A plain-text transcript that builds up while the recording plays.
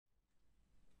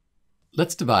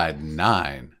Let's divide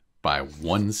 9 by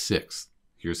 1/6.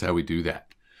 Here's how we do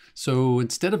that. So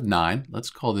instead of 9, let's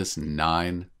call this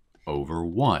 9 over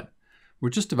 1. We're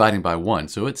just dividing by 1,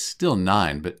 so it's still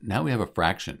 9, but now we have a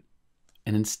fraction.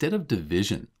 And instead of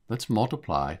division, let's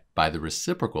multiply by the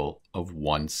reciprocal of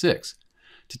 1/6.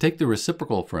 To take the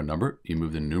reciprocal for a number, you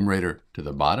move the numerator to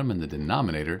the bottom and the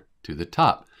denominator to the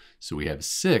top. So we have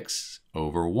 6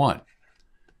 over 1.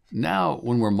 Now,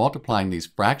 when we're multiplying these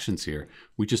fractions here,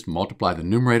 we just multiply the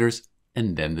numerators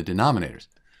and then the denominators.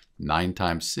 9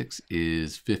 times 6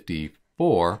 is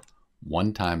 54.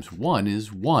 1 times 1 is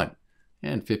 1.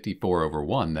 And 54 over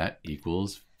 1, that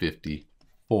equals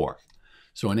 54.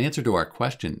 So in answer to our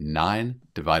question, 9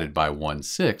 divided by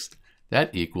 1/6,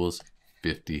 that equals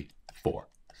 54.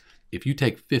 If you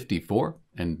take 54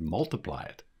 and multiply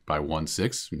it by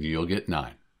 1/6, you'll get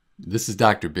 9. This is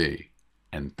Dr. B,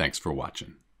 and thanks for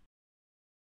watching.